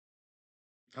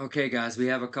Okay, guys, we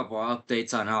have a couple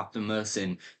updates on Optimus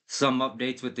and some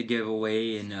updates with the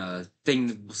giveaway and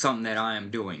something that I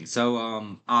am doing.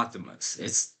 So, Optimus,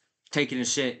 it's taking a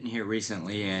shit in here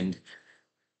recently, and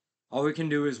all we can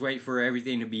do is wait for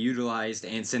everything to be utilized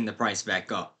and send the price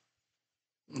back up.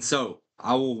 So,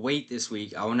 I will wait this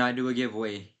week. I will not do a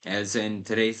giveaway, as in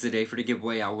today's the day for the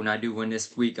giveaway. I will not do one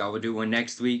this week. I will do one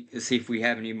next week to see if we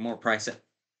have any more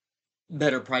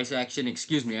better price action.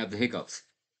 Excuse me, I have the hiccups.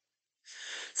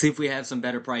 See if we have some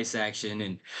better price action,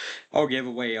 and I'll give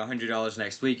away $100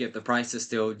 next week if the price is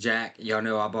still jack. Y'all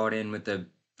know I bought in with the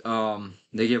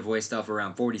giveaway stuff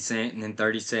around 40 cent and then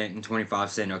 30 cent and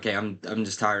 25 cent. Okay, I'm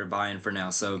just tired of buying for now,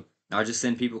 so I'll just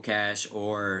send people cash,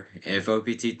 or if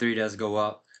OPT3 does go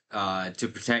up, to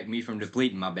protect me from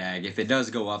depleting my bag. If it does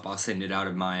go up, I'll send it out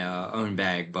of my own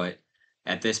bag, but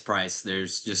at this price,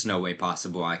 there's just no way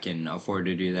possible I can afford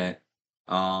to do that.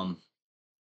 Um,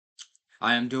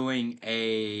 I am doing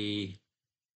a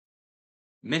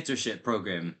mentorship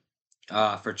program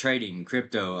for trading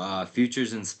crypto,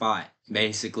 futures and spot.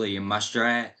 Basically, my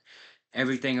strat,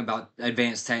 everything about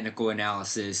advanced technical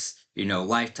analysis,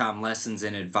 lifetime lessons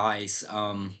and advice.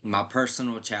 My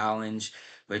personal challenge,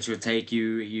 which will take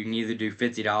you can either do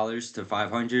 $50 to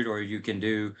 500, or you can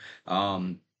do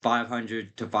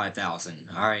 500 to 5,000.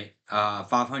 All right.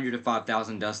 500 to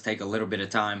 5,000 does take a little bit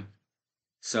of time.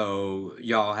 So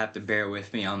y'all have to bear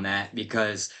with me on that,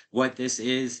 because what this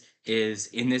is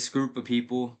in this group of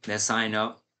people that sign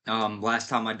up. Last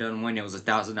time I done one, it was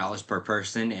 $1,000 per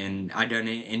person, and I done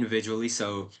it individually,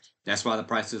 so that's why the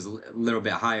price was a little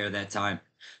bit higher that time.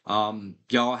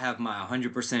 Y'all have my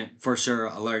 100% for sure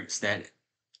alerts that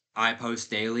I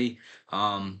post daily.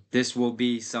 This will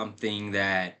be something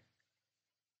that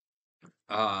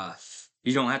uh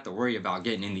you don't have to worry about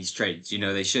getting in these trades.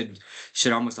 They should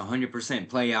almost 100%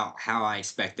 play out how I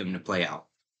expect them to play out.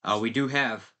 We do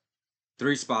have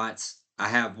 3 spots. I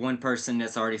have one person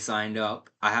that's already signed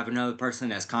up. I have another person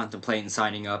that's contemplating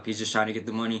signing up. He's just trying to get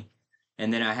the money.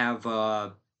 And then I have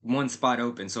one spot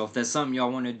open. So if that's something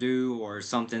y'all want to do, or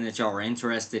something that y'all are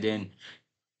interested in,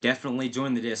 definitely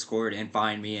join the Discord and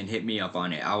find me and hit me up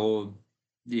on it. I will,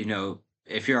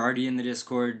 if you're already in the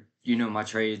Discord, my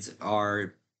trades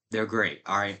they're great.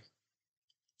 All right.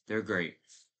 They're great.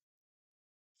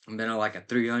 I've been on like a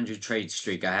 300 trade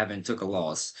streak. I haven't took a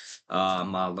loss.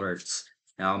 My alerts.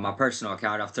 Now, on my personal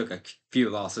account, I've took a few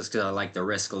losses because I like to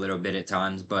risk a little bit at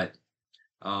times, but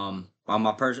on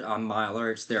my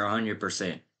alerts, they're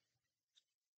 100%.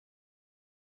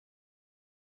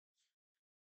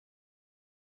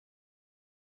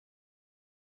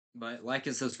 But like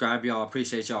and subscribe, y'all.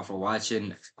 Appreciate y'all for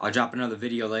watching. I'll drop another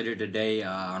video later today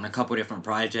on a couple different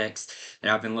projects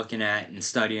that I've been looking at and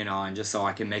studying on, just so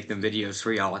I can make them videos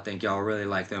for y'all. I think y'all really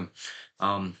like them.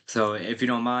 So if you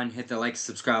don't mind, hit the like,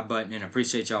 subscribe button, and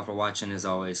appreciate y'all for watching as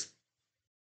always.